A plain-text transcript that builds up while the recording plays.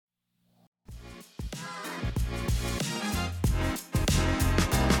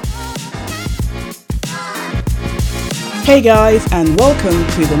Hey guys, and welcome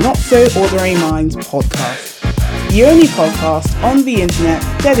to the NotsoOrdinary Minds podcast, the only podcast on the internet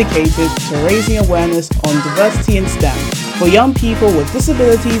dedicated to raising awareness on diversity in STEM for young people with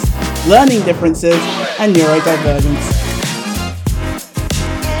disabilities, learning differences, and neurodivergence.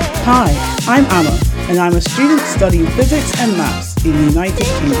 Hi, I'm Anna, and I'm a student studying physics and maths in the United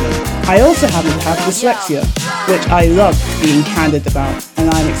Kingdom. I also happen to have dyslexia, which I love being candid about, and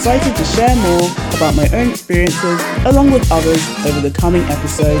I'm excited to share more about my own experiences along with others over the coming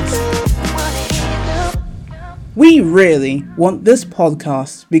episodes. We really want this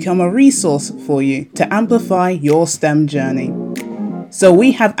podcast to become a resource for you to amplify your STEM journey. So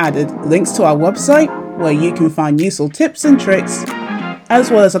we have added links to our website where you can find useful tips and tricks,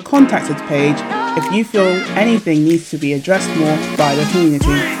 as well as a contact us page if you feel anything needs to be addressed more by the community.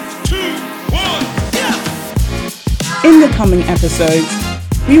 3, 2, 1, yeah. In the coming episodes,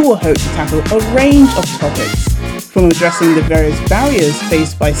 we will hope to tackle a range of topics, from addressing the various barriers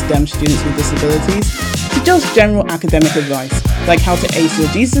faced by STEM students with disabilities, to just general academic advice, like how to ace your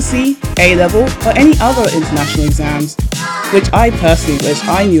GCSE, A-level, or any other international exams, which I personally wish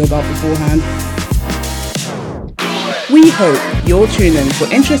I knew about beforehand. We hope you'll tune in for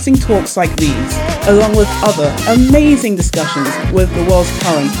interesting talks like these, along with other amazing discussions with the world's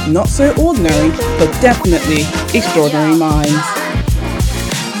current not-so-ordinary, but definitely extraordinary minds.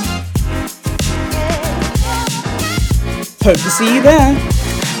 Hope to see you there!